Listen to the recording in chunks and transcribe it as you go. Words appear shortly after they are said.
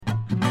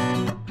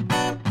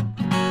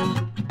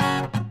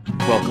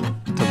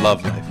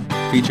Love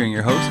Life, featuring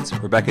your hosts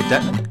Rebecca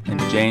Detman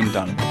and Jane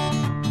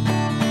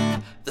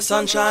Donovan. The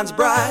sun shines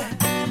bright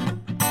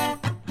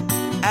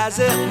as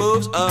it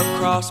moves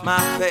across my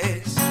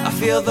face. I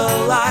feel the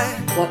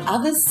light. What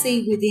others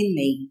see within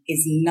me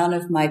is none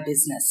of my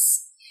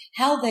business.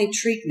 How they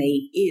treat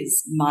me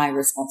is my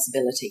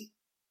responsibility.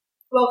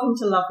 Welcome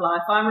to Love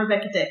Life. I'm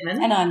Rebecca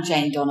Detman. And I'm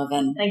Jane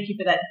Donovan. Thank you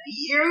for that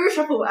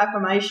beautiful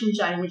affirmation,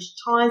 Jane, which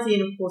ties in,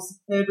 of course,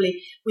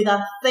 superbly with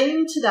our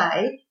theme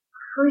today,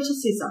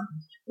 criticism,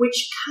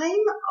 which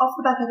came off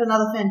the back of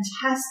another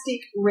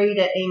fantastic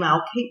reader email.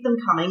 Keep them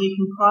coming. You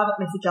can private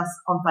message us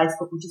on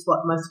Facebook, which is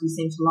what most of you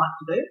seem to like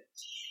to do.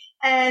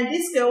 And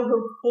this girl, who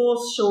of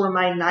course shall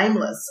remain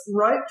nameless,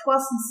 wrote to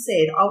us and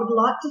said, I would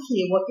like to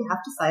hear what you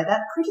have to say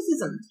about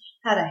criticism,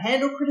 how to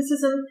handle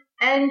criticism,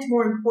 and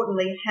more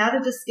importantly, how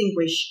to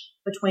distinguish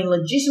between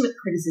legitimate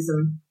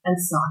criticism and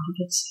psychic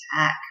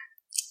attack.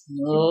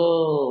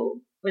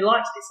 Oh. We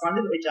liked this one,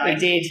 didn't we, Jane? We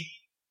did.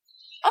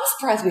 I'm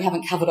surprised we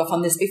haven't covered off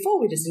on this before.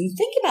 We just didn't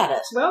think about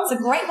it. Well, it's a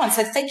great one.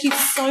 So thank you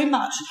so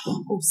much.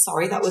 Oh,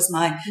 sorry, that was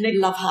my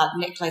love heart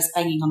necklace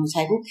banging on the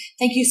table.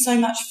 Thank you so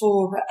much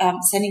for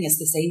sending us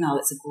this email.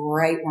 It's a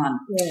great one.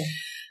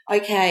 Yeah.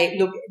 Okay,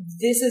 look,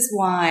 this is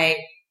why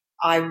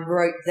I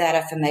wrote that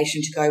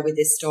affirmation to go with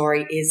this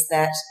story, is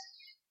that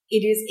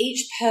it is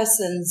each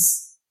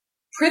person's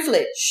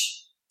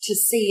privilege to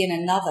see in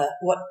another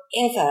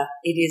whatever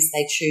it is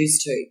they choose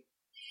to.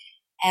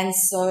 And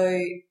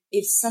so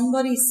if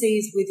somebody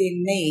sees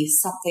within me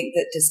something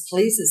that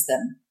displeases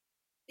them,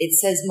 it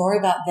says more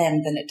about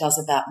them than it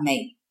does about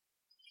me.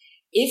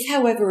 If,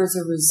 however, as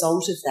a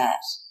result of that,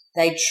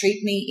 they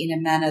treat me in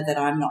a manner that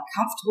I'm not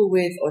comfortable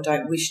with or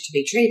don't wish to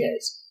be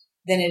treated,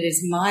 then it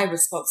is my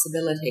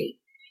responsibility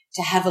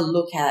to have a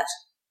look at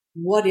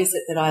what is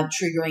it that I'm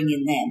triggering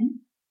in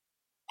them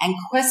and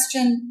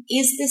question,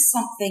 is this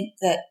something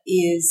that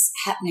is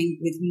happening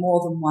with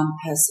more than one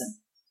person?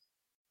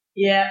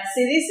 Yeah,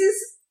 see,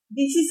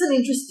 this is an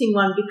interesting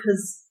one,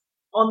 because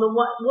on the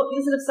one, what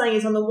you're sort of saying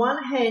is, on the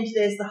one hand,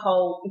 there's the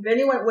whole,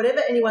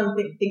 whatever anyone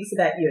thinks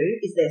about you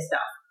is their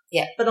stuff.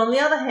 Yeah. But on the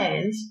other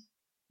hand,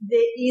 there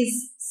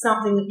is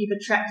something that you've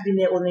attracted in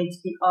there or needs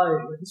to be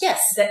owned.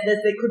 Yes. That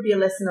there could be a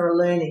lesson or a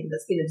learning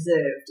that's been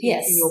observed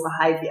in your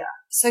behaviour.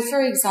 So,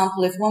 for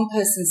example, if one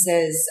person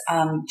says,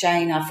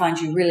 Jane, I find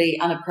you really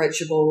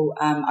unapproachable,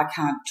 I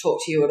can't talk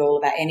to you at all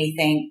about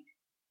anything,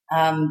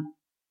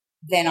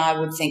 then I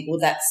would think, well,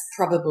 that's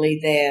probably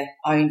their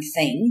own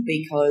thing,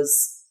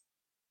 because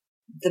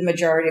the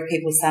majority of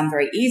people sound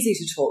very easy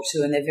to talk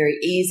to and they're very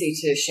easy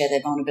to share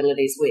their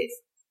vulnerabilities with.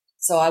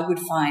 So I would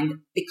find,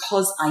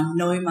 because I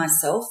know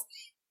myself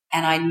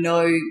and I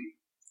know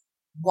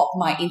what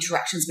my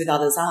interactions with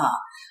others are,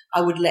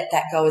 I would let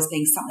that go as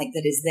being something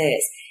that is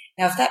theirs.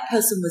 Now, if that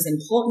person was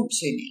important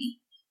to me,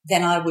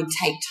 then I would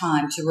take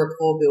time to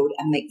rapport build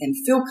and make them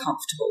feel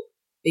comfortable,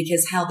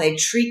 because how they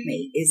treat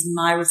me is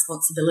my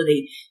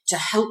responsibility to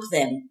help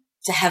them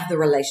to have the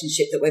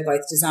relationship that we're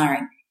both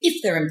desiring,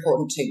 if they're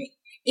important to me.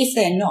 If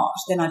they're not,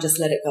 then I just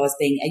let it go as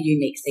being a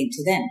unique thing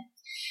to them.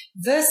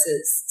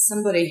 Versus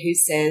somebody who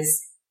says,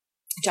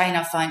 Jane,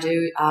 I find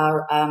you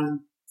are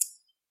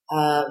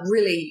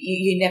really,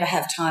 you never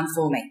have time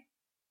for me.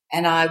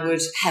 And I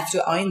would have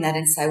to own that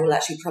and say, well,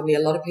 actually, probably a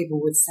lot of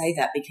people would say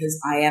that, because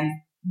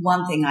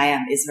one thing I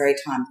am is very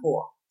time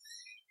poor.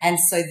 And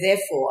so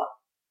therefore,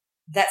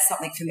 that's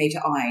something for me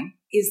to own.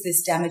 Is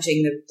this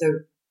damaging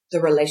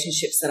the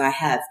relationships that I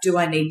have? Do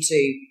I need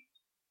to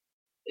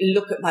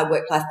look at my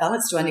work-life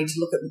balance? Do I need to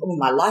look at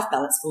my life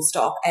balance, full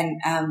stop, and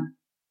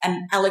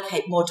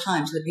allocate more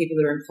time to the people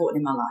that are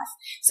important in my life?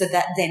 So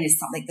that then is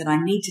something that I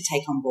need to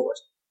take on board.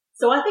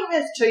 So I think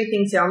there's two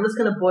things here. I'm just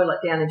going to boil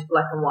it down into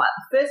black and white.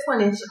 The first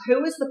one is,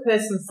 who is the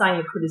person saying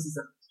the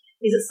criticism?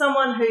 Is it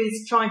someone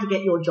who's trying to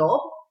get your job?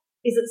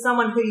 Is it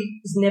someone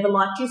who's never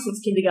liked you since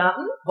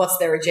kindergarten? What's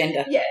their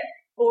agenda? Yeah.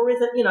 Or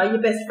is it,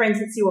 your best friend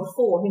since you were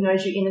 4, who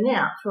knows you in and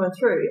out, through and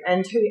through,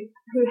 and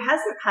who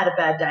hasn't had a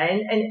bad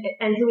day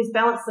and who is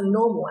balanced and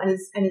normal and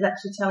is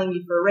actually telling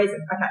you for a reason?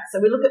 Okay, so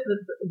we look at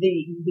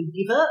the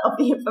giver of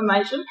the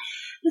information.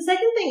 The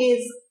second thing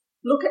is,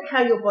 look at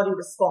how your body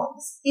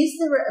responds. Is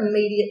there an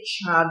immediate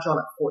charge on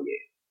it for you?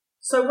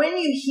 So when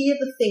you hear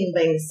the thing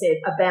being said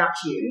about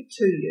you,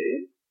 to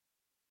you,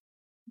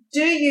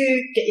 do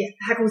you get your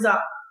hackles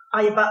up?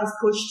 Are your buttons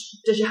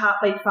pushed? Does your heart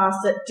beat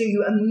faster? Do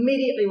you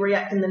immediately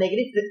react in the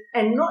negative?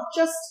 And not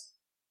just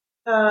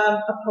a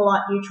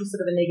polite, neutral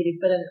sort of a negative,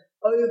 but an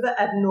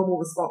over-abnormal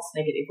response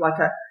negative, like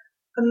a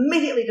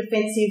immediately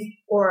defensive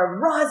or a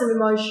rise of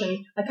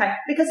emotion. Okay,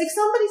 because if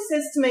somebody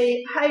says to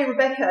me, hey,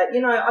 Rebecca,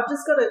 I've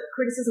just got a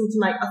criticism to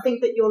make. I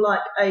think that you're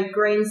like a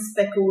green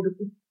speckled,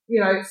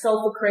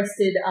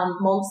 sulfur-crested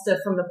monster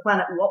from the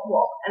planet Wop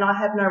Wop, and I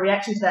have no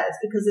reaction to that. It's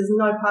because there's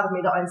no part of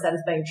me that owns that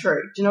as being true.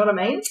 Do you know what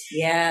I mean?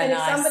 Yeah, and nice.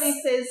 if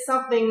somebody says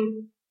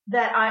something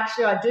that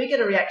I do get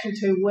a reaction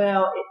to,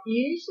 well, it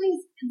usually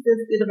there's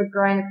a bit of a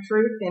grain of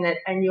truth in it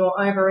and you're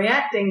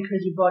overreacting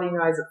because your body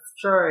knows it's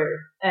true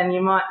and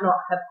you might not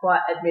have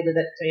quite admitted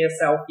it to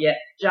yourself yet,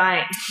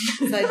 Jane.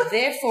 So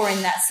therefore,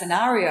 in that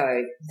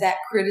scenario, that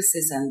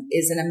criticism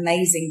is an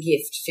amazing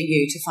gift for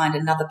you to find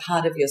another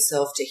part of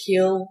yourself to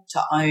heal,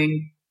 to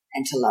own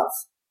and to love,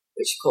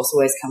 which of course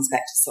always comes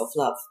back to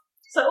self-love.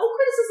 So all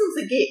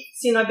criticisms are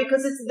gifts,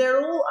 because they're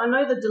all, I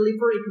know the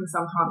delivery can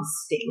sometimes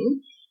sting,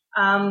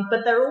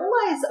 but they're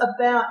always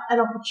about an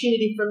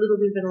opportunity for a little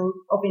bit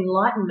of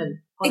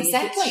enlightenment.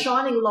 Exactly. It's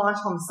shining light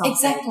on something.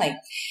 Exactly.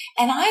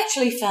 And I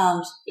actually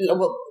found,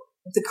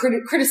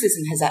 the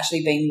criticism has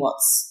actually been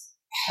what's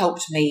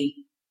helped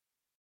me,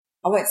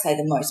 I won't say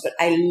the most, but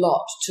a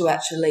lot to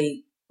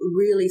actually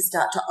really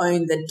start to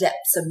own the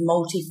depths of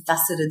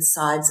multifaceted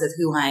sides of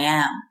who I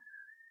am.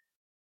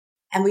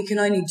 And we can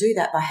only do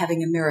that by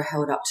having a mirror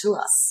held up to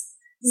us.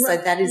 So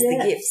that is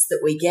the gifts that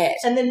we get.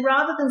 And then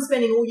rather than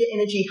spending all your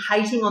energy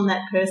hating on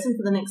that person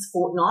for the next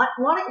fortnight,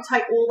 why don't you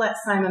take all that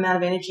same amount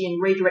of energy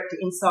and redirect it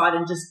inside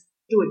and just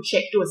do a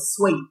check, do a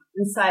sweep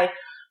and say,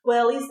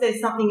 well, is there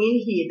something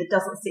in here that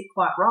doesn't sit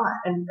quite right?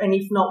 And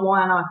if not, why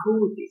aren't I cool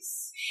with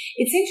this?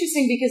 It's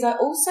interesting because I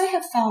also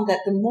have found that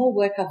the more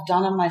work I've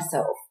done on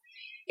myself,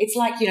 it's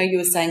like, you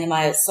were saying, am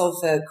I a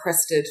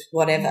sulfur-crested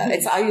whatever?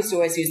 I used to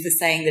always use the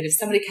saying that if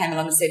somebody came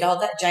along and said, oh,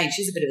 that Jane,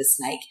 she's a bit of a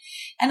snake,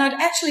 and I'd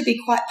actually be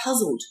quite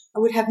puzzled. I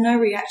would have no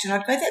reaction.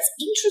 I'd go, that's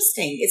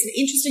interesting. It's an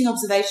interesting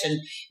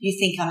observation. You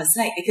think I'm a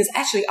snake because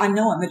actually I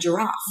know I'm a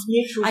giraffe.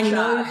 Neutral charge. I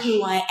know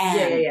who I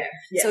am.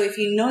 Yeah. So if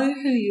you know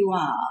who you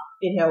are,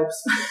 it helps.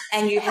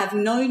 and you have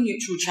no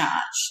neutral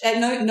charge,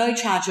 no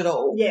charge at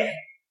all. Yeah.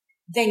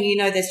 Then you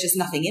know there's just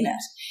nothing in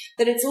it.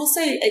 But it's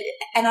also,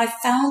 and I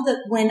found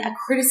that when a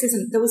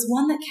criticism, there was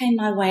one that came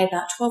my way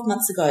about 12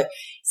 months ago,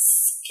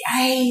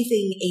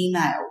 scathing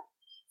email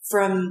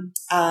from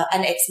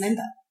an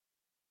ex-member.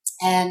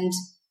 And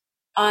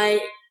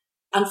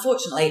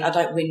unfortunately, I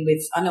don't win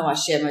with, I know I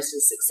share most of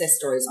the success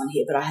stories on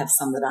here, but I have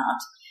some that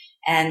aren't.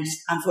 And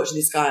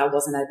unfortunately, this guy I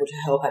wasn't able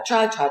to help. I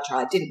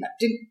tried, didn't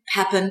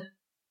happen,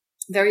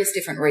 various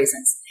different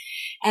reasons.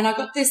 And I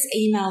got this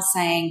email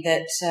saying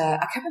that,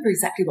 I can't remember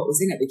exactly what was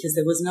in it because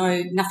there was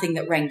nothing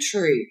that rang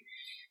true,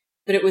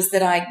 but it was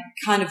that I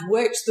kind of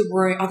worked the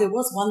room. Oh, there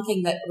was one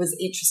thing that was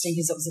interesting,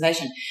 his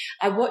observation.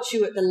 I watch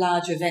you at the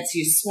large events,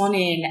 you swan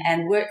in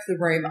and work the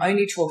room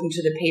only talking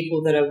to the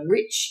people that are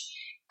rich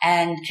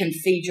and can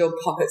feed your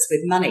pockets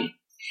with money.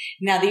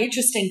 Now, the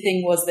interesting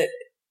thing was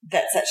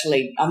that's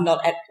actually, I'm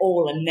not at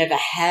all and never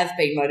have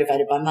been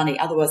motivated by money.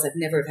 Otherwise, I've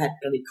never have had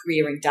really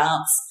career in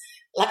dance.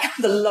 Like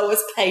the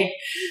lowest paid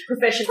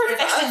professions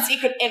you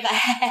could ever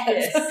have.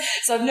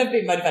 Yes. So I've never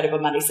been motivated by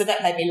money. So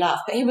that made me laugh.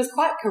 But he was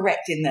quite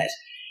correct in that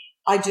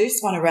I do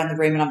swan around the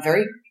room and I'm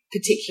very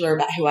particular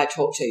about who I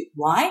talk to.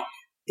 Why?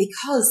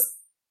 Because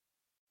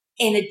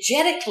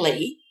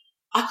energetically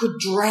I could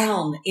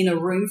drown in a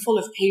room full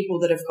of people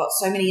that have got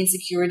so many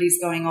insecurities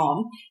going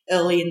on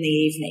early in the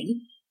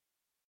evening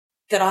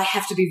that I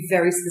have to be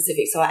very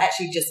specific. So I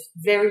actually just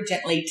very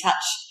gently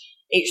touch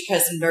each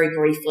person very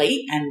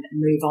briefly and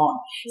move on.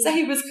 Yeah. So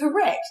he was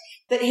correct.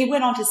 But he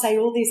went on to say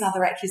all these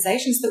other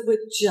accusations that were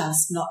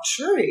just not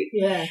true.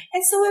 Yeah.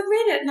 And so I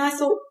read it and I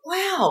thought,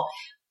 wow,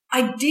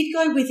 I did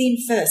go within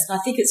first. And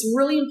I think it's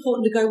really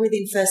important to go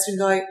within first and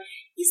go,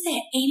 is there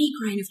any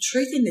grain of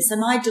truth in this?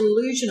 Am I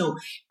delusional?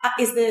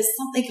 Is there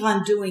something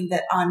I'm doing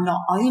that I'm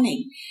not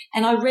owning?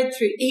 And I read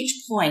through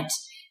each point.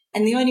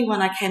 And the only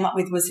one I came up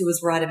with was he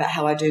was right about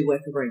how I do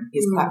work a room. He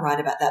was quite right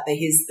about that, but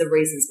the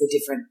reasons were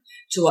different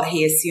to what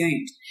he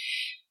assumed.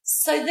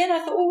 So then I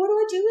thought, well, what do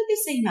I do with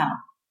this email?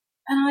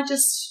 And I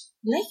just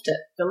left it.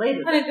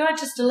 Deleted it. I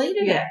just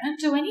deleted it. I don't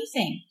do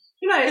anything.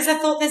 Because I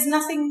thought there's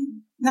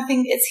nothing,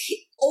 it's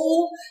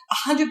all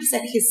 100%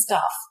 his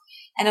stuff.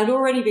 And I'd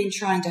already been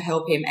trying to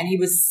help him and he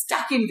was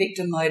stuck in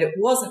victim mode. It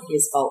wasn't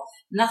his fault.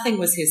 Nothing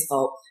was his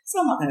fault. So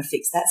I'm not going to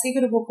fix that. So you've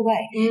got to walk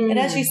away. But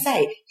as you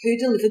say, who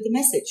delivered the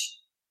message?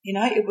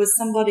 It was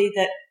somebody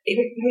that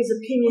whose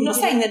opinion. I'm not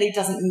saying that he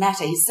doesn't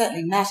matter. He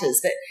certainly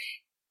matters, but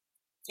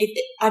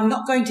I'm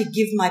not going to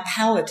give my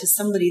power to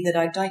somebody that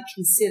I don't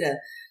consider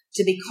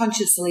to be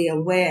consciously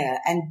aware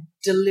and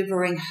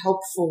delivering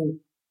helpful,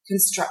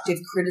 constructive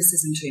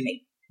criticism to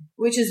me,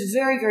 which is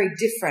very, very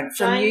different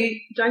from you.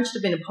 Jane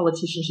should have been a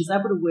politician. She's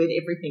able to word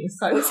everything.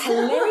 So it's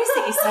hilarious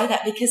that you say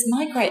that because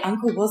my great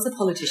uncle was a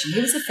politician.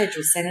 He was a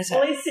federal senator.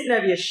 Well, he's sitting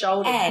over your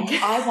shoulder. And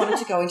I wanted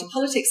to go into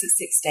politics at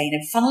 16.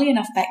 And funnily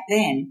enough, back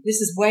then, this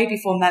is way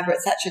before Margaret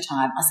Thatcher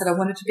time, I said I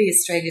wanted to be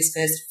Australia's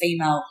first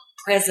female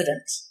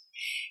president.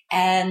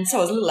 And so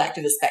I was a little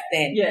activist back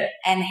then. Yeah.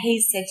 And he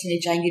said to me,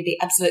 Jane, you'd be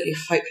absolutely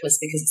hopeless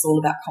because it's all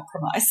about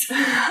compromise.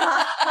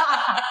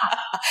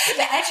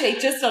 Actually,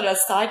 just on a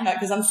side note,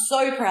 because I'm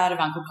so proud of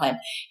Uncle Clem,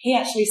 he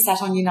actually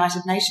sat on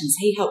United Nations.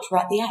 He helped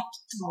write the Act.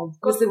 Oh,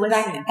 Was it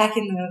back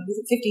in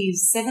the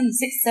 57,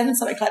 67,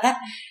 something like that,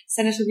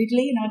 Senator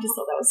Ridley, and I just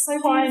thought that was so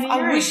beautiful.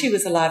 I wish he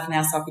was alive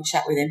now so I could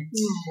chat with him.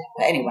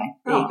 But anyway,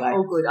 there you go.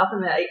 All good. Up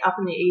in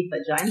the ether,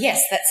 Jane.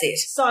 Yes, that's it.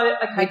 So,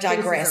 okay. We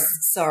digress.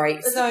 Sorry.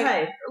 It's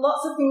okay.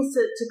 Lots of things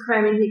to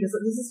cram in here because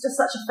this is just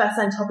such a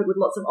fascinating topic with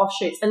lots of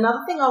offshoots. Another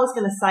thing I was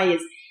going to say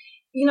is,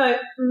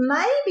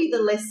 maybe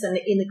the lesson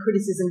in the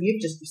criticism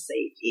you've just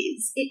received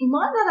is it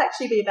might not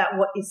actually be about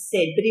what is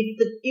said, but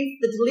if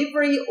the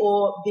delivery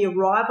or the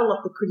arrival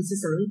of the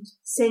criticism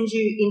sends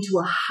you into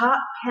a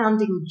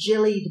heart-pounding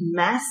jellied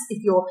mass,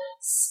 if you're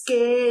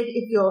scared,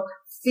 if you're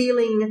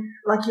feeling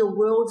like your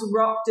world's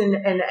rocked and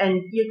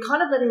you're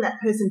kind of letting that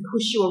person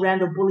push you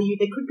around or bully you,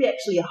 there could be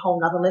actually a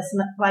whole other lesson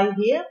at play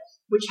here,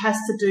 which has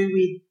to do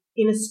with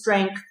inner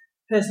strength,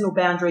 personal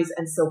boundaries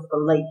and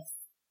self-belief.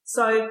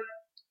 So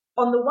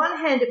on the one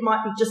hand, it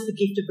might be just the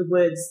gift of the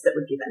words that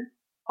were given.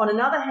 On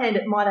another hand,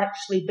 it might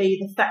actually be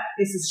the fact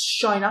that this has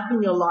shown up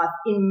in your life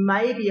in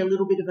maybe a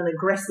little bit of an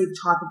aggressive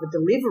type of a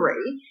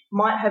delivery,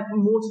 might have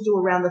more to do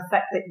around the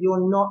fact that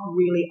you're not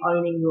really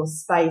owning your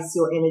space,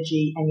 your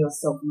energy and your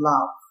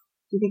self-love.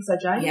 Do you think so,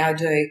 Jane? Yeah, I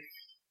do.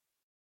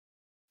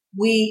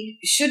 We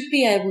should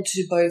be able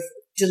to both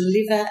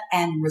deliver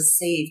and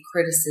receive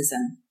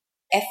criticism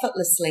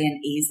effortlessly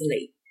and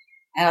easily.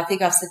 And I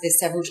think I've said this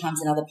several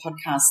times in other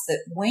podcasts, that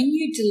when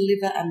you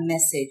deliver a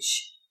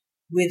message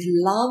with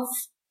love,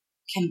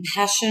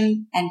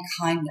 compassion and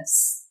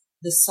kindness,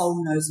 the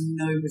soul knows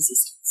no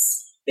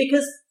resistance.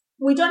 Because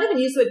we don't even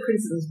use the word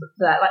criticism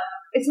for that. Like,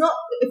 it's not,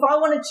 if I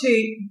wanted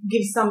to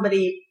give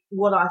somebody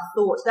what I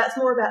thought, that's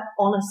more about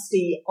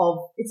honesty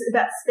it's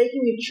about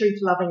speaking your truth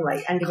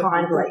lovingly and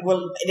kindly.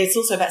 Well, it's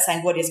also about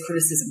saying what is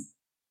criticism.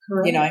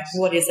 Correct.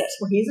 What is it?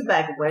 Well, here's a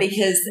bag of words.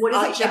 Because what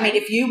is it, Jane? I mean,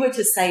 if you were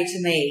to say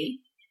to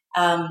me,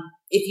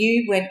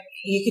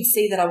 you could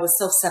see that I was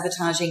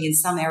self-sabotaging in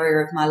some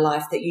area of my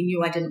life that you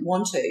knew I didn't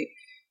want to,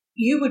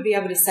 you would be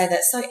able to say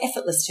that so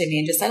effortless to me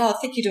and just say, I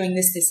think you're doing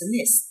this, this and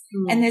this.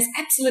 And there's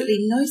absolutely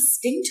no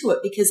sting to it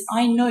because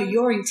I know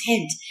your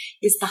intent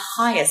is the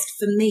highest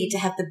for me to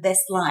have the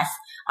best life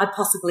I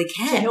possibly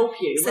can. To help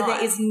you, So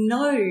there is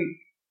no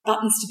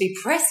buttons to be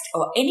pressed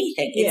or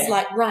anything. It's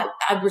like, right,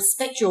 I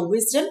respect your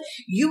wisdom.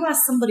 You are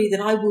somebody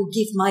that I will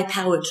give my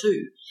power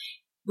to.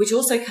 Which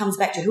also comes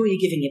back to who are you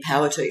giving your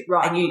power to?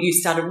 Right. And you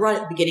started right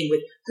at the beginning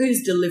with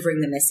who's delivering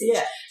the message.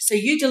 Yeah. So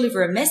you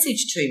deliver a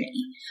message to me.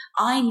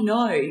 I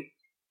know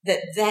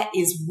that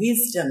is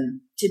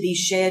wisdom to be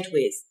shared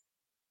with.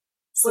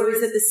 So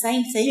is it the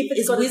same thing?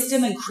 Is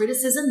wisdom and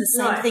criticism the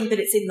same thing, but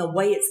it's in the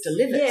way it's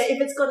delivered? Yeah,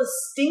 if it's got a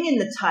sting in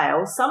the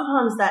tail,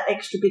 sometimes that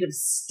extra bit of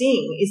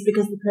sting is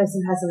because the person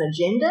has an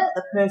agenda,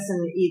 the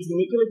person is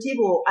manipulative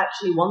or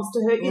actually wants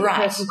to hurt you, Right.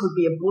 The person could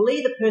be a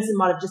bully, the person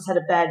might have just had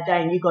a bad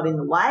day and you got in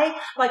the way.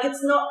 Like,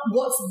 it's not...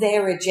 What's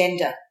their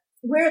agenda?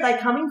 Where are they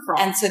coming from?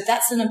 And so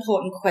that's an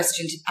important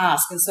question to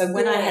ask. And so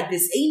when I had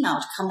this email,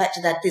 to come back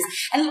to that,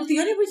 and look, the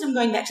only reason I'm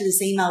going back to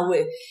this email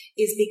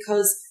is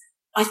because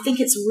I think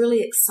it's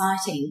really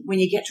exciting when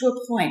you get to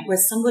a point where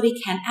somebody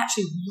can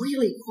actually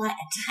really quite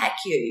attack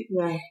you.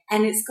 Yeah.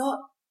 And it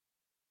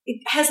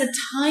has a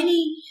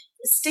tiny,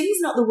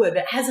 sting's not the word,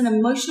 but it has an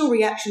emotional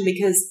reaction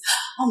because,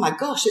 oh my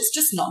gosh, it's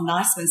just not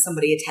nice when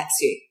somebody attacks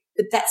you.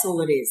 But that's all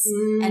it is.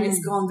 And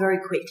it's gone very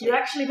quickly. You're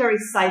actually very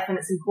safe and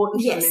it's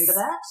important to remember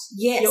that.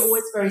 Yes. You're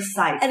always very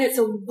safe. And it's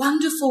a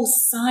wonderful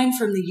sign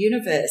from the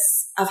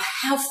universe of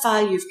how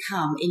far you've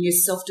come in your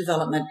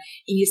self-development,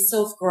 in your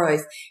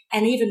self-growth,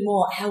 and even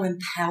more how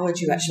empowered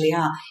you actually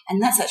are.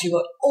 And that's actually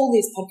what all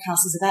these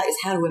podcasts is about, is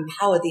how to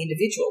empower the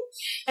individual.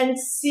 And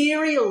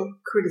serial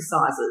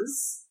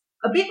criticisers,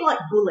 a bit like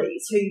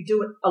bullies who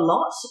do it a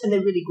lot and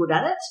they're really good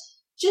at it,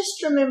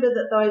 just remember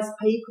that those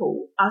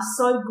people are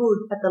so good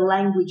at the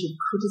language of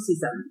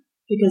criticism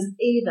because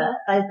either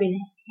they've been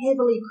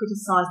heavily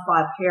criticised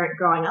by a parent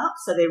growing up,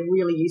 so they're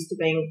really used to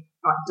being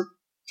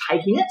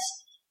taking it,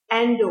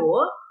 and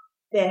or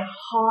they're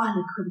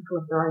highly critical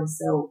of their own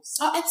selves.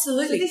 Oh,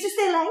 absolutely. So this is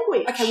their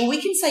language. Okay, well, we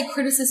can say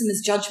criticism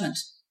is judgment.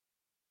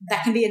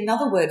 That can be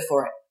another word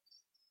for it.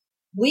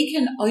 We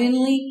can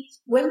only,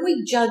 when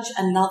we judge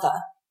another,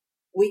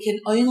 we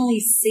can only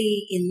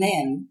see in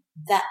them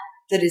that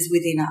is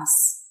within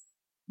us.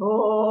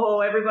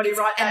 Oh, everybody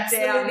write that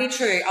down. Absolutely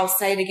true. I'll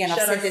say it again. I've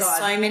said this Shadow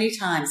side. so many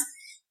times.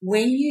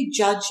 When you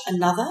judge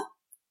another,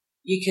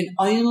 you can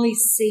only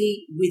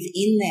see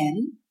within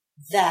them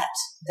that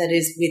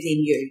is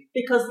within you.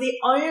 Because the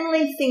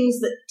only things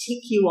that tick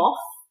you off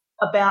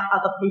about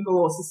other people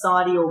or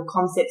society or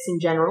concepts in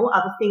general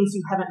are the things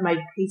you haven't made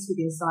peace with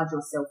inside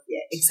yourself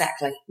yet.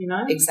 Exactly. You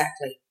know?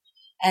 Exactly.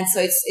 And so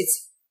it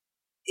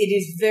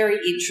is very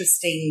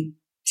interesting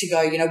to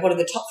go, what are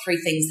the top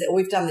 3 things that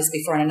we've done this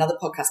before on another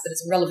podcast, but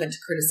it's relevant to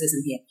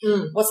criticism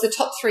here. What's the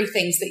top 3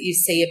 things that you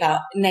see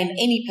about, name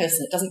any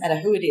person, it doesn't matter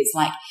who it is,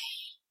 like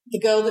the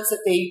girl that's at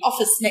the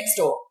office next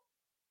door.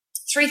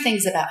 3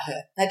 things about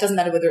her. That doesn't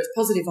matter whether it's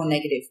positive or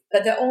negative,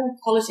 but they're all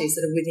qualities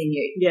that are within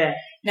you. Yeah.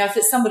 Now, if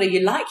it's somebody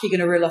you like, you're going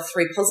to reel off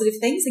 3 positive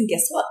things, and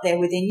guess what? They're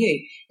within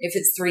you. If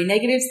it's 3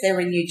 negatives, they're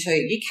in you too.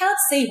 You can't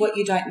see what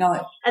you don't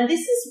know. And this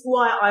is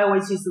why I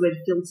always use the word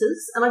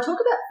filters. And I talk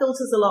about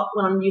filters a lot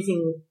when I'm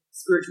using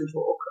spiritual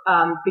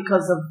talk,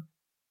 because of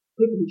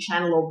people who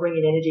channel or bring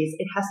in energies.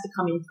 It has to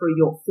come in through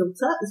your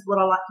filter, is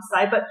what I like to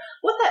say. But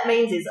what that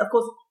means is, of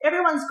course,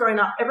 everyone's grown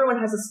up, everyone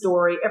has a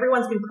story,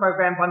 everyone's been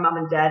programmed by mum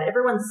and dad,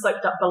 everyone's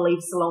soaked up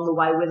beliefs along the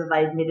way, whether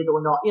they admit it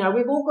or not. You know,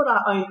 we've all got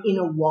our own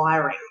inner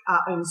wiring,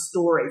 our own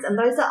stories, and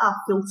those are our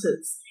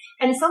filters.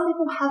 And some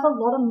people have a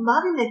lot of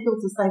mud in their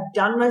filters. They've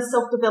done no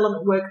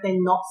self-development work. They're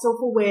not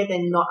self-aware.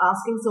 They're not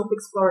asking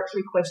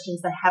self-exploratory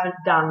questions. They haven't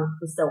done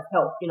the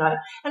self-help, you know.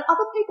 And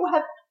other people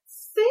have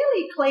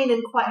fairly clean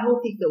and quite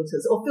healthy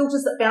filters, or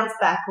filters that bounce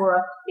back, or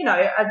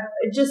are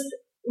just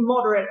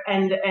moderate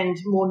and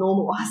more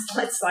normalised.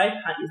 Let's say, I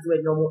can't use the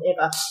word normal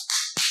ever.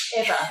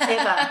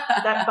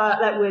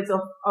 That word's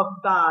off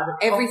barred.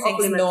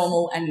 Everything's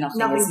normal and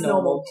nothing's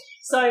normal.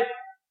 So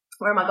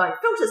where am I going?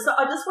 Filters. So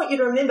I just want you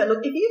to remember,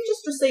 look, if you've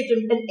just received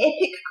an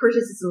epic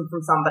criticism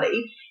from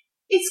somebody,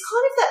 it's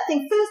kind of that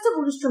thing. First of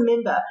all, just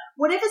remember,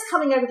 whatever's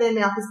coming out of their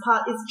mouth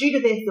is due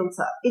to their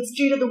filter. It's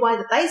due to the way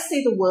that they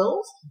see the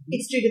world.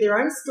 It's due to their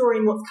own story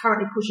and what's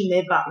currently pushing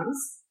their buttons.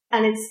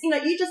 And it's,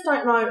 you just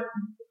don't know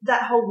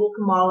that whole walk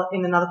a mile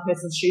in another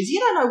person's shoes. You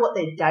don't know what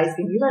their day's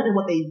been. You don't know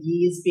what their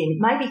year's been.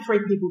 Maybe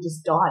 3 people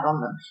just died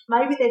on them.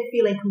 Maybe they're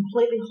feeling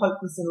completely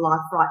hopeless in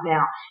life right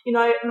now.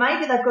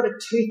 Maybe they've got a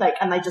toothache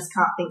and they just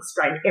can't think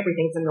straight.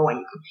 Everything's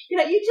annoying them.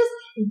 You just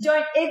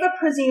don't ever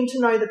presume to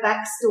know the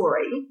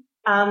backstory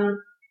of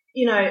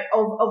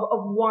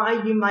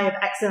why you may have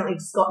accidentally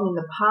just gotten in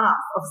the path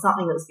of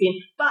something that's been,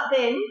 but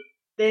then,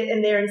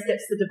 therein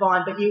steps the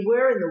divine, but you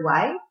were in the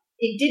way,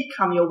 it did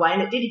come your way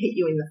and it did hit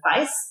you in the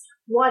face.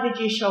 Why did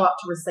you show up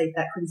to receive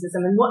that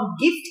criticism, and what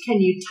gift can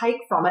you take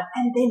from it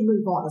and then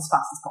move on as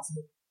fast as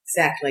possible?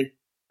 Exactly.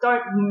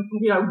 Don't,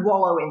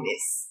 wallow in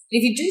this.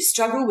 If you do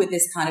struggle with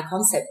this kind of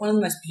concept, one of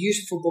the most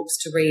beautiful books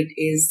to read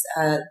is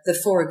The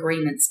 4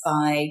 Agreements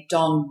by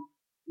Don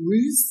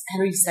Ruse. How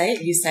do you say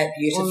it? You say it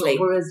beautifully.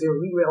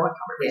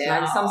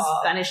 Some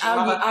Spanish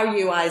lover.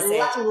 R-U-I-Z.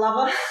 Latin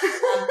lover.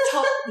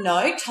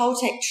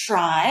 Toltec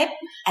tribe,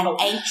 an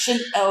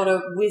ancient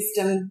elder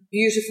wisdom,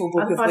 beautiful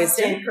book of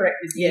wisdom.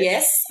 Corrected,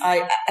 yes,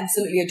 I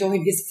absolutely adore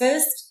him. His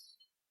first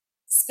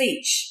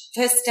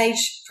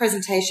stage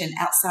presentation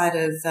outside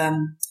of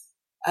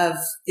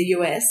the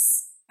US,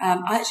 I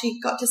actually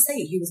got to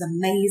see. He was an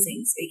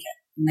amazing speaker.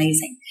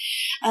 Amazing.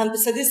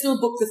 So this little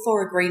book, The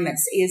 4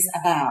 Agreements, is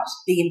about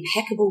be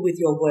impeccable with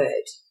your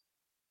word.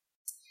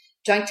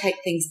 Don't take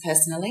things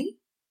personally.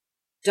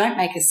 Don't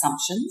make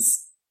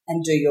assumptions,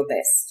 and do your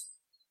best.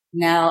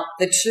 Now,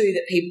 the two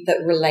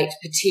that relate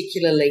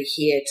particularly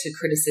here to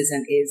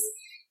criticism is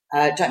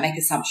don't make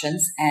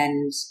assumptions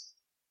and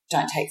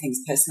don't take things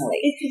personally.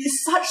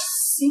 It's such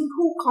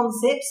simple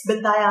concepts,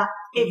 but they are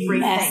everything.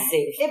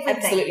 Massive.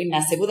 Everything. Absolutely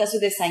massive. Well, that's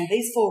what they're saying.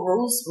 These 4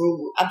 rules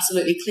will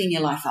absolutely clean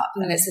your life up.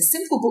 And it's a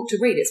simple book to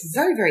read. It's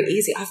very, very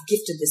easy. I've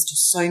gifted this to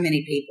so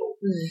many people.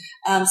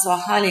 So I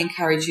highly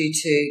encourage you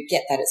to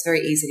get that. It's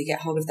very easy to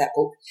get hold of that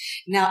book.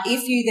 Now,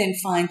 if you then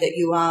find that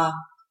you are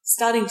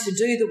starting to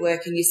do the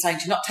work and you're starting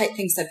to not take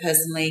things so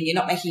personally and you're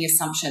not making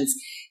assumptions,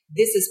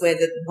 this is where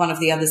one of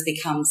the others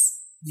becomes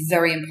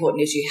very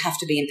important, is you have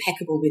to be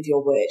impeccable with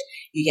your word.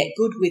 You get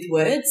good with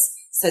words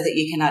so that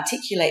you can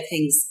articulate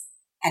things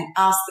and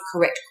ask the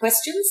correct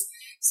questions.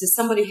 So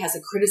somebody has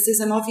a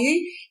criticism of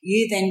you,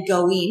 you then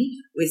go in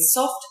with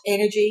soft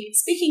energy,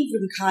 speaking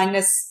from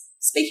kindness,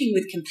 speaking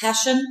with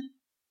compassion,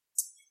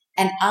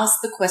 and ask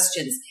the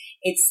questions.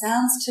 It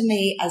sounds to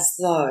me as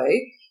though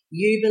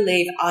you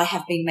believe I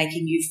have been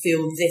making you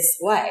feel this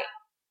way.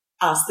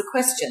 Ask the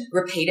question,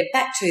 repeat it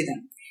back to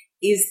them.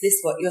 Is this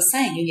what you're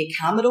saying? And you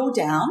calm it all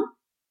down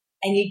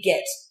and you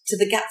get to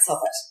the guts of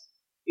it.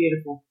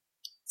 Beautiful.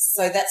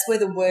 So that's where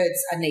the words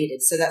are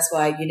needed. So that's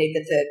why you need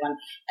the 3rd one.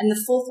 And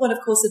the 4th one, of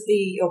course, would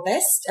be your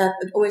best.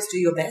 Always do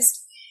your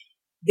best.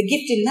 The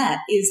gift in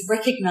that is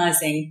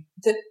recognizing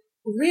that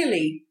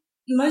really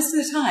most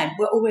of the time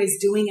we're always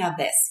doing our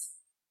best.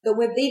 But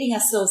we're beating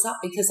ourselves up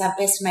because our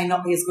best may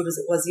not be as good as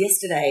it was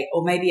yesterday,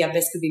 or maybe our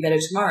best could be better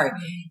tomorrow.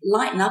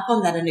 Lighten up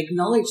on that and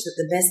acknowledge that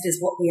the best is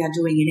what we are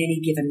doing in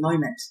any given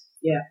moment.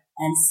 Yeah.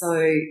 And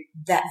so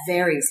that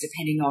varies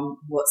depending on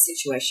what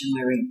situation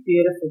we're in.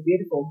 Beautiful,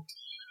 beautiful.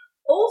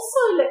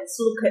 Also, let's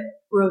look at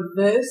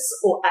reverse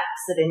or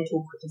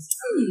accidental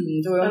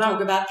criticism. Do we want to talk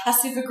about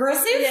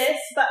passive-aggressive?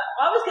 Yes, but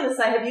I was going to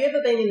say, have you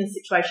ever been in a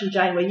situation,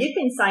 Jane, where you've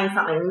been saying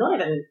something,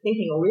 not even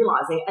thinking or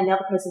realising, and the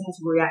other person has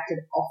reacted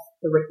off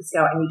the Richter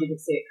scale and you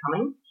didn't see it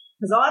coming?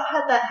 Because I've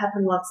had that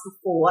happen once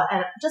before,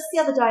 and just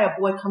the other day a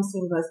boy comes to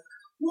me and goes,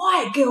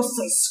 "Why are girls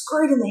so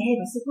screwed in the head?"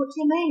 I said, "What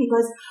do you mean?" He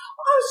goes,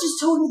 "I was just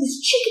talking to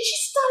this chick and she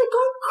started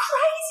going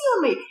crazy on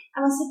me."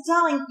 And I said,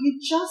 "Darling, you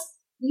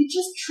just you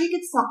just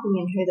triggered something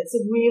in her that's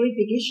a really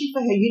big issue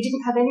for her. You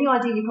didn't have any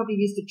idea. You probably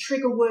used a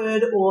trigger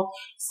word or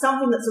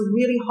something that's a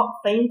really hot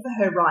theme for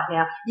her right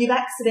now. You've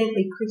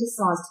accidentally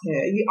criticised her.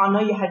 I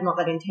know you had not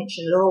that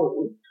intention at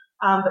all,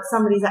 but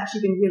somebody's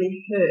actually been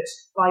really hurt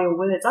by your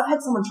words. I've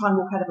had someone try and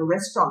walk out of a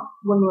restaurant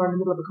when we were in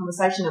the middle of a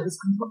conversation. It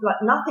was like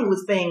nothing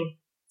was being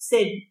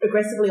said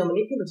aggressively or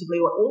manipulatively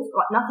or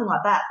like nothing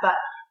like that, but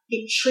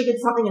it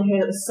triggered something in her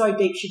that was so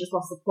deep she just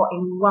lost the plot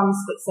in one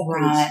split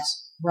second.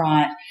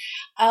 Right.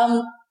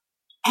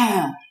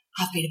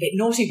 I've been a bit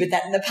naughty with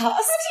that in the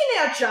past. Have you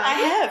now, Jane? I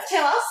have.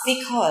 Tell us.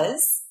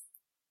 Because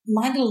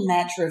my little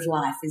mantra of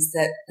life is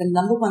that the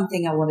number one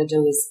thing I want to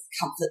do is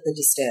comfort the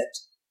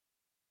disturbed.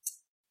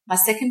 My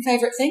second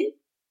favourite thing,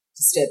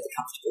 disturb the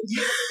comfortable.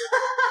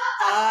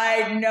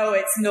 I know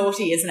it's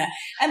naughty, isn't it?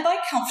 And by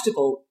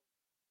comfortable,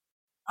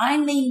 I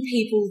mean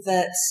people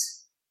that,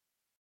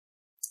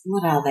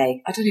 what are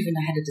they? I don't even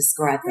know how to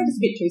describe them. They're just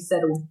a bit too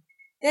settled.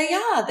 They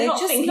are. They're not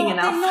just thinking not.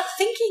 enough. They're not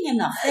thinking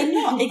enough. They're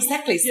not.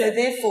 Exactly. So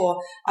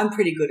therefore, I'm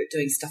pretty good at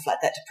doing stuff like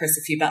that to press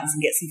a few buttons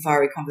and get some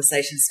fiery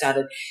conversations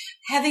started.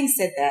 Having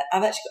said that,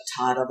 I've actually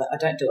got tired of it. I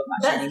don't do it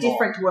much anymore. That's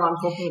different to what I'm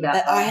talking about.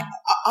 But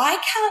I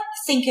can't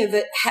think of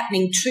it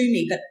happening to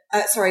me, but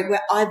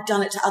where I've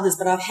done it to others,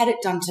 but I've had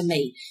it done to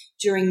me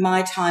during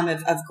my time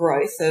of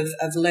growth, of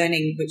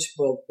learning, which,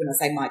 well, when I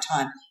say my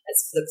time,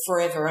 it's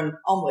forever and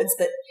onwards.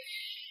 But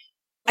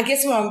I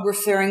guess what I'm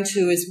referring to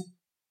is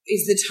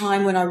the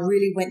time when I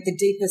really went the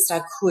deepest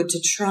I could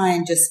to try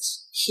and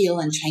just heal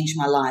and change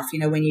my life. You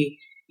know, when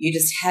you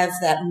just have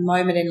that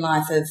moment in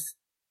life of,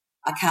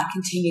 I can't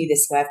continue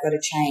this way, I've got to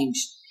change.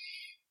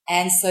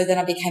 And so then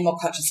I became more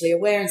consciously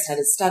aware and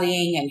started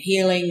studying and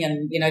healing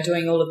and, you know,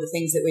 doing all of the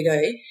things that we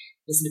do,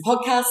 listen to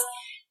podcasts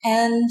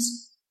and,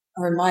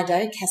 or in my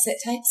day, cassette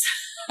tapes.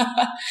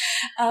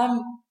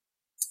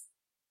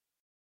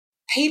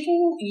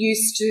 People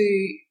used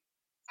to,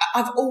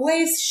 I've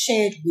always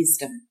shared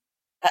wisdom.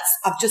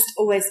 I've just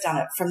always done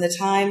it from the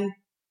time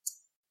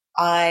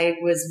I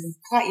was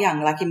quite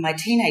young, like in my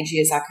teenage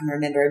years, I can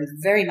remember, and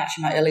very much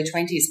in my early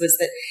 20s, was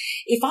that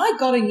if I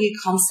got a new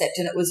concept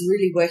and it was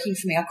really working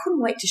for me, I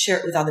couldn't wait to share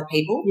it with other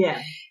people.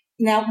 Yeah.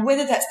 Now,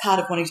 whether that's part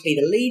of wanting to be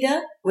the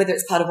leader, whether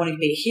it's part of wanting to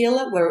be a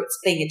healer, whether it's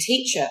being a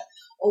teacher,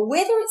 or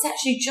whether it's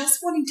actually just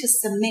wanting to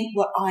cement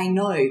what I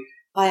know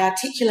by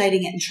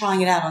articulating it and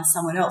trying it out on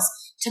someone else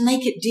to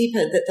make it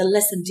deeper, that the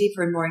lesson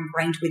deeper and more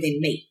ingrained within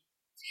me.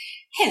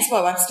 Hence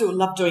why I still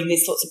love doing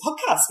these sorts of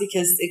podcasts,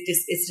 because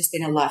it's just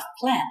been a life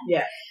plan.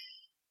 Yeah.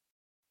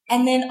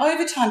 And then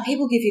over time,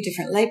 people give you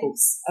different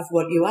labels of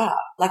what you are.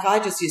 Like I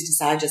just used to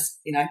say,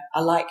 I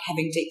like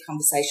having deep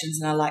conversations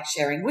and I like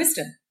sharing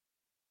wisdom.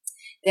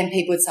 Then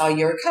people would say, oh,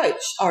 you're a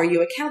coach, or are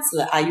you a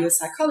counsellor? Are you a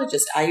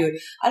psychologist? I don't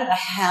know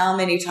how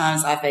many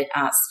times I've been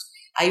asked,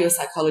 are you a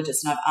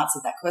psychologist? And I've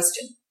answered that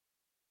question.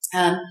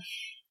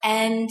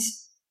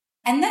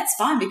 And that's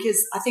fine,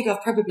 because I think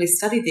I've probably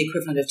studied the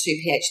equivalent of 2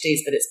 PhDs,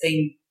 but it's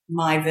been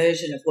my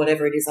version of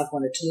whatever it is I've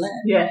wanted to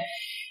learn. Yeah.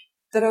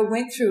 But I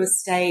went through a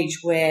stage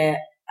where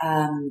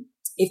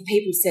if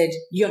people said,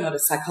 you're not a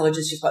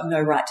psychologist, you've got no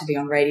right to be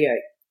on radio,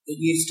 it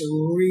used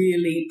to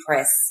really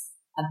press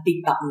a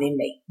big button in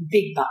me,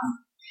 big button.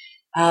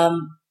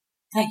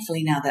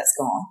 Thankfully now that's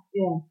gone.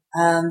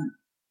 Yeah.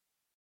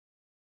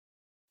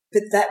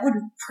 But that would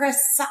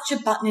press such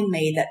a button in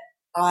me that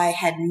I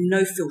had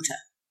no filter.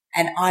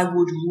 And I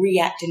would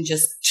react and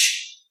just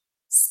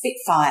spit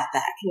fire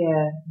back.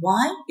 Yeah.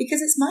 Why?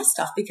 Because it's my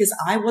stuff. Because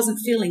I wasn't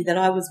feeling that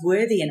I was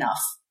worthy enough.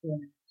 Yeah.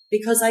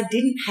 Because I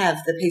didn't have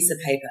the piece of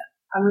paper.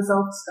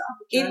 Unresolved stuff.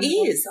 It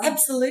is,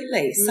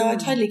 absolutely. So I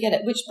totally get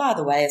it. Which, by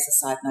the way, as a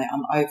side note,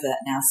 I'm over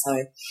that now.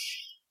 So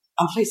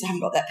I'm pleased I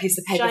haven't got that piece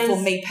of paper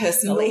for me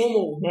personally.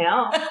 Normal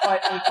now,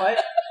 quote unquote.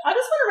 I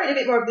just want to read a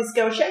bit more of this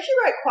girl. She actually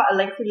wrote quite a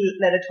lengthy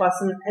letter to us,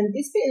 and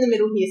this bit in the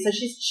middle here. So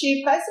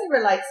she basically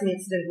relates an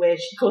incident where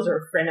she calls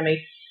her a frenemy,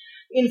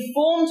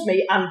 informed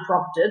me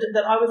unprompted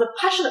that I was a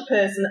passionate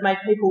person that made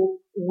people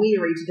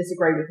weary to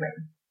disagree with me.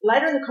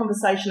 Later in the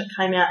conversation, it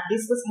came out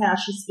this was how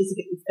she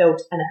specifically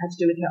felt, and it had to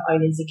do with her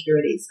own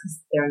insecurities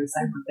because they're in the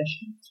same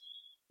profession.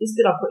 This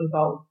bit I put in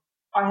bold.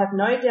 I have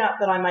no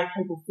doubt that I make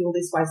people feel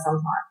this way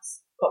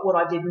sometimes, but what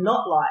I did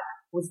not like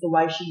was the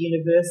way she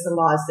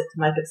universalised it to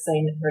make it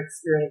seem that her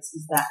experience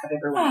was that of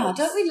everyone else.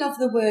 Don't we love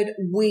the word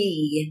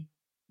we?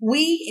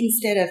 We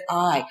instead of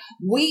I.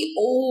 We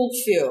all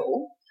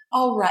feel,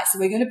 oh, right, so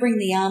we're going to bring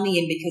the army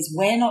in because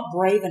we're not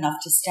brave enough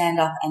to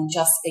stand up and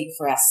just speak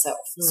for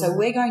ourselves. Mm. So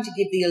we're going to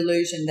give the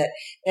illusion that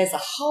there's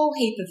a whole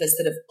heap of us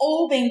that have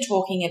all been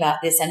talking about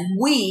this and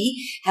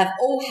we have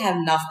all had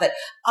enough, but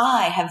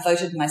I have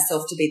voted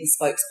myself to be the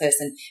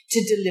spokesperson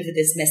to deliver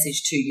this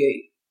message to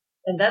you.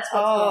 And that's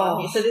what's going on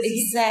here. So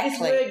this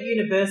word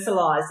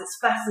universalised, it's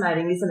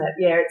fascinating, isn't it?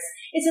 Yeah,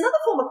 it's another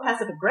form of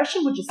passive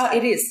aggression, would you say? Oh,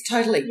 it is,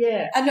 totally.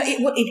 Yeah. No,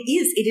 it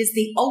is. It is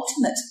the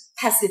ultimate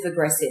passive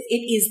aggressive.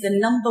 It is the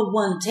number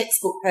one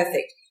textbook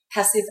perfect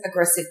passive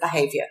aggressive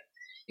behaviour.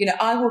 You know,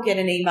 I will get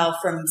an email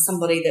from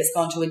somebody that's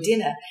gone to a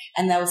dinner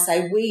and they'll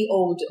say, we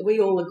all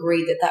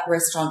agree that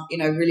restaurant, you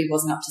know, really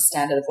wasn't up to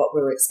standard of what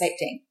we were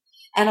expecting.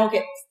 And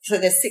so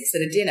there's 6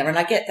 at a dinner, and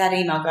I get that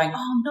email going,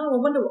 oh no,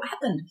 I wonder what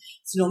happened.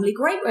 It's normally a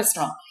great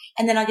restaurant.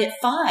 And then I get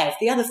 5.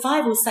 The other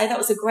 5 will say that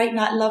was a great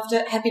night, loved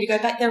it, happy to go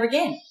back there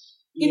again.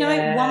 You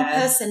know, one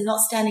person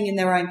not standing in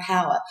their own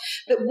power.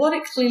 But what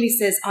it clearly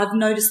says, I've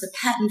noticed the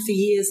pattern for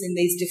years in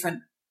these different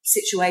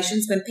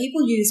situations. When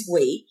people use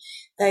we,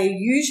 they're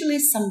usually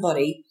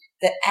somebody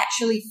that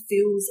actually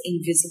feels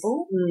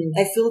invisible.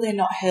 They feel they're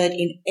not heard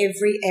in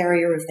every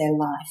area of their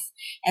life.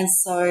 And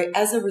so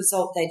as a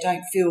result, they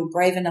don't feel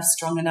brave enough,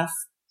 strong enough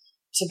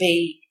to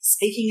be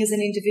speaking as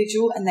an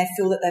individual, and they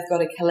feel that they've got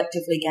to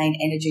collectively gain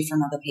energy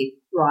from other people.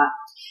 Right.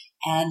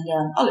 And,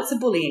 it's a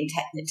bullying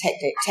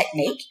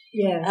technique.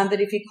 Yeah.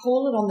 But if you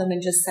call it on them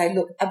and just say,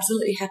 look,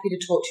 absolutely happy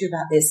to talk to you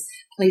about this,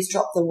 please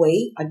drop the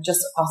we.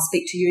 I'll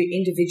speak to you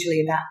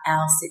individually about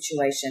our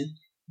situation.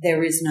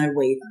 There is no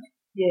we.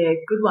 Yeah,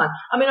 good one.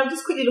 I mean, I'm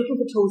just quickly looking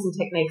for tools and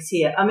techniques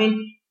here. I mean,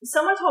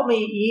 someone told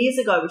me years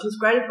ago, which is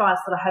great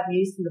advice that I have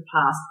used in the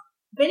past,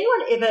 if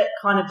anyone ever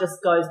kind of just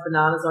goes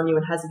bananas on you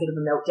and has a bit of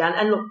a meltdown,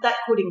 and look,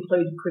 that could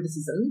include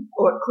criticism,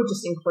 or it could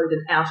just include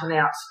an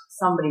out-and-out,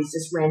 somebody's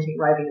just ranting,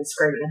 raving and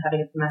screaming and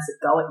having a massive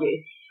go at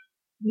you.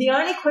 The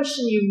only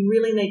question you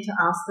really need to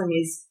ask them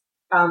is,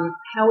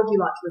 how would you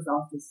like to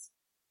resolve this?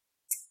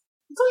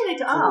 That's all you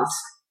need to ask,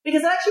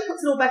 because it actually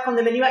puts it all back on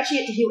them, and you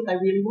actually get to hear what they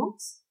really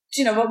want. Do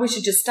you know what? We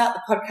should just start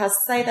the podcast,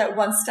 say that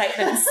one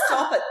statement and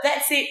stop it.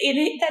 That's it.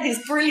 That is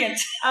brilliant.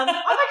 I've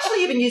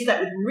actually even used that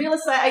with real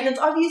estate agents.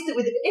 I've used it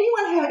with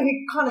anyone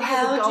who kind of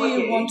has a go at you. How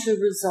do you want to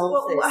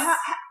resolve this?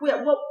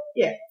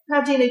 How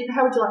would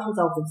you like to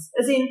resolve this?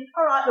 As in,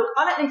 all right, look,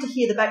 I don't need to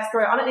hear the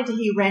backstory. I don't need to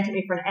hear you rant at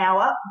me for an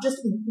hour. Just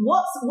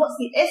what's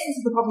the essence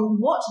of the problem?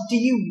 What do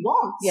you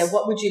want? Yeah,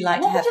 what would you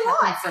like to have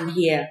happen from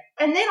here?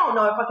 And then I'll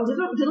know if I can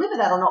deliver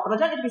that or not, but I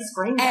don't need to be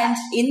screamed at. And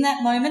in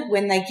that moment,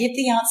 when they give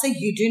the answer,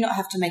 you do not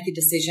have to make a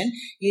decision.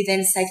 You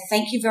then say,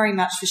 thank you very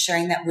much for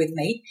sharing that with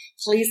me.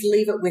 Please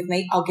leave it with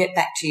me. I'll get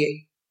back to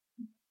you.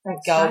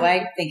 Thanks, Go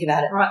away, think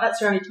about it. Right, that's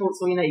your only talks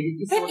all you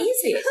need. That is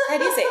it.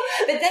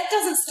 But that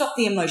doesn't stop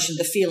the emotion,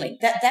 the feeling.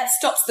 That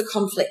stops the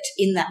conflict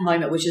in that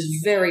moment, which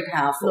is very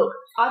powerful. Look,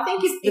 I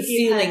think if the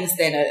feelings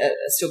then are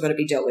still got to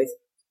be dealt with.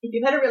 If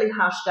you've had a really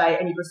harsh day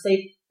and you've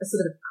received a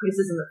sort of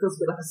criticism that feels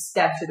a bit like a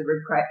stab through the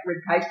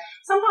rib cage,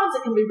 sometimes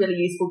it can be really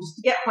useful just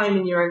to get home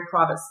in your own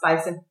private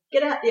space and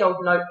get out the old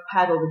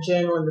notepad or the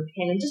journal and the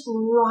pen and just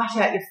write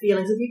out your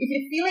feelings. If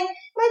you're feeling,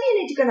 maybe you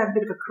need to go and have a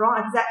bit of a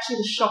cry because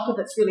actually the shocker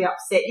that's really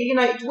upset you,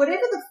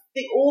 whatever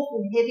the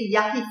awful, heavy,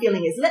 yucky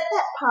feeling is, let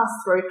that pass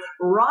through,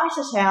 write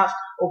it out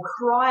or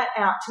cry it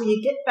out till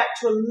you get back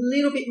to a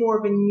little bit more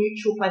of a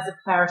neutral place of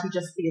clarity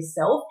just for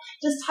yourself.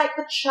 Just take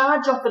the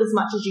charge off it as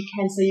much as you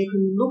can so you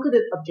can look at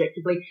it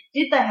objectively.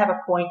 Did they have a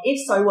point?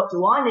 If so, what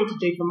do I need to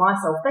do for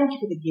myself? Thank you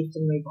for the gift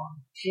and move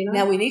on.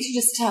 Now, we need to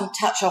just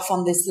touch off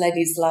on this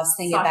lady's last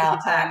thing about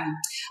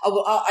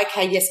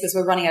okay, yes, because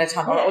we're running out of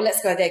time. Yeah. Well,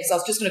 let's go there because I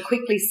was just going to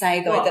quickly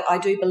say, though, that I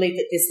do believe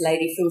that this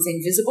lady feels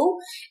invisible.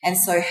 And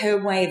so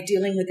her way of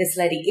dealing with this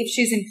lady, if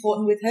she's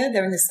important with her,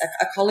 they're in this,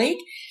 a colleague,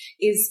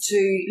 is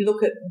to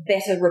look at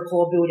better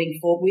rapport building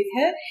with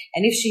her.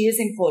 And if she is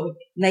important,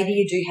 maybe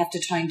you do have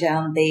to tone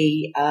down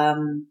the,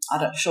 I'm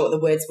not sure what the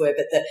words were,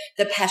 but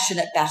the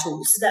passionate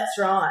battles. That's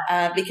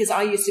right. Because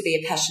I used to be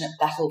a passionate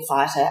battle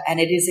fighter, and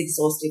it is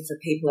exhausting for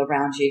people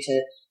around you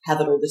to have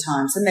it all the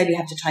time. So maybe you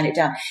have to tone it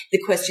down. The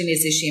question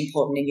is she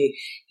important in you?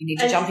 You need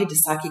to jump into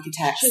psychic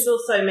attacks. She's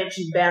also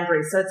mentioned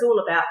boundaries. So it's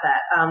all about that.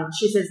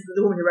 She says,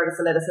 the woman who wrote us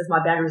a letter says, my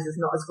boundaries is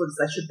not as good as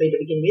they should be to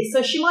begin with.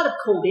 So she might have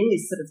called in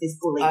this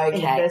bully in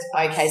the first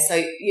place. Okay. So,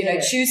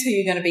 choose who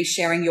you're going to be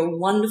sharing your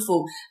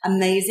wonderful,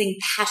 amazing,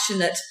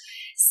 passionate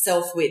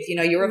self with.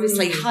 You're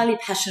obviously highly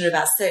passionate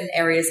about certain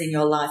areas in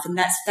your life, and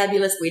that's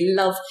fabulous. We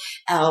love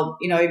our,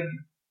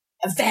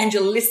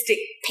 evangelistic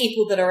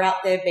people that are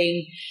out there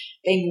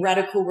being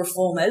radical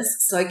reformers.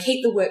 So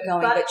keep the work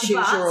going, but choose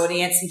your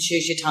audience and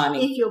choose your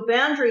timing. If your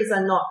boundaries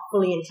are not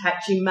fully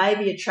intact, you may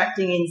be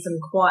attracting in some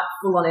quite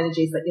full-on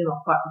energies that you're not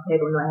quite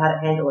prepared or know how to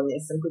handle, and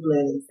there's some good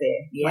learnings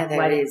there. Yeah,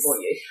 there is. For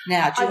you.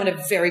 Now, do you want to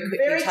very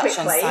quickly touch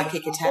on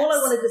psychic attacks? All I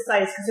wanted to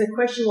say is, because her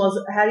question was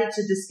how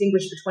to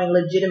distinguish between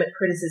legitimate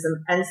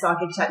criticism and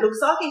psychic attack. Look,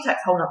 psychic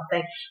attack's a whole other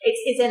thing.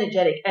 It's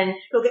energetic, and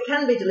look, it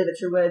can be delivered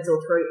through words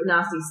or through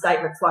nasty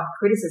statements like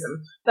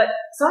criticism, but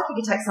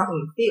psychic attack's something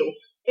you feel.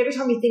 Every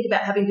time you think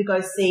about having to go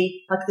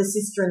see, like, the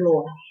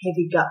sister-in-law,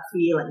 heavy gut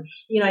feeling.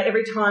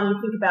 Every time you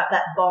think about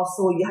that boss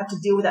or you have to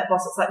deal with that boss,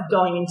 it's like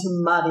going into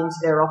mud into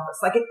their office.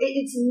 Like,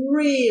 it's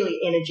really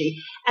energy.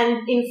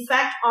 And, in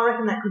fact, I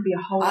reckon that could be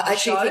a whole show. I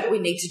actually think we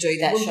need to do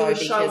that show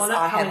because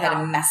I have had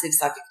a massive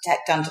psychic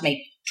attack done to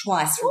me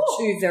twice from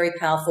two very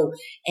powerful,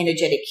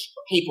 energetic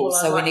people.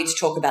 So we need to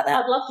talk about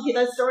that. I'd love to hear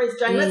those stories,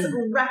 Jane. Let's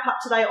wrap up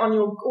today on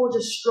your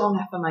gorgeous, strong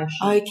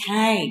affirmation.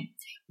 Okay.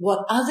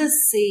 What others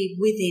see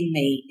within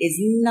me is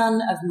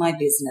none of my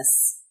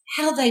business.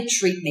 How they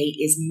treat me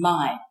is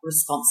my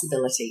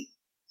responsibility.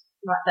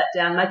 Write that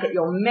down. Make it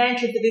your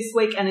mantra for this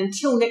week. And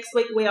until next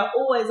week, we are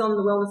always on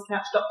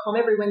thewellnesscouch.com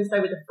every Wednesday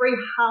with a free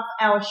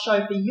half-hour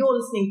show for your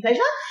listening pleasure.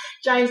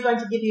 Jane's going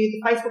to give you the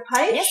Facebook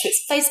page. Yes,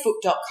 it's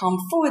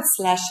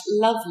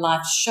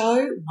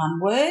facebook.com/lovelifeshow, one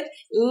word.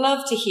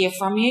 Love to hear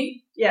from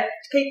you. Yeah,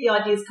 keep the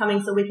ideas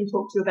coming so we can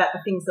talk to you about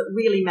the things that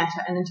really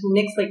matter. And until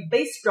next week,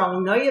 be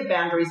strong, know your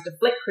boundaries,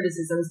 deflect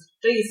criticisms,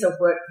 do your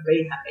self-work,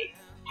 be happy.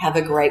 Have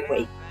a great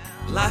week.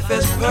 Life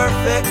is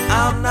perfect,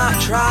 I'm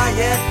not trying,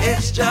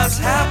 it's just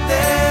happening.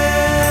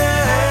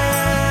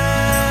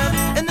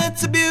 And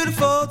it's a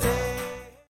beautiful day.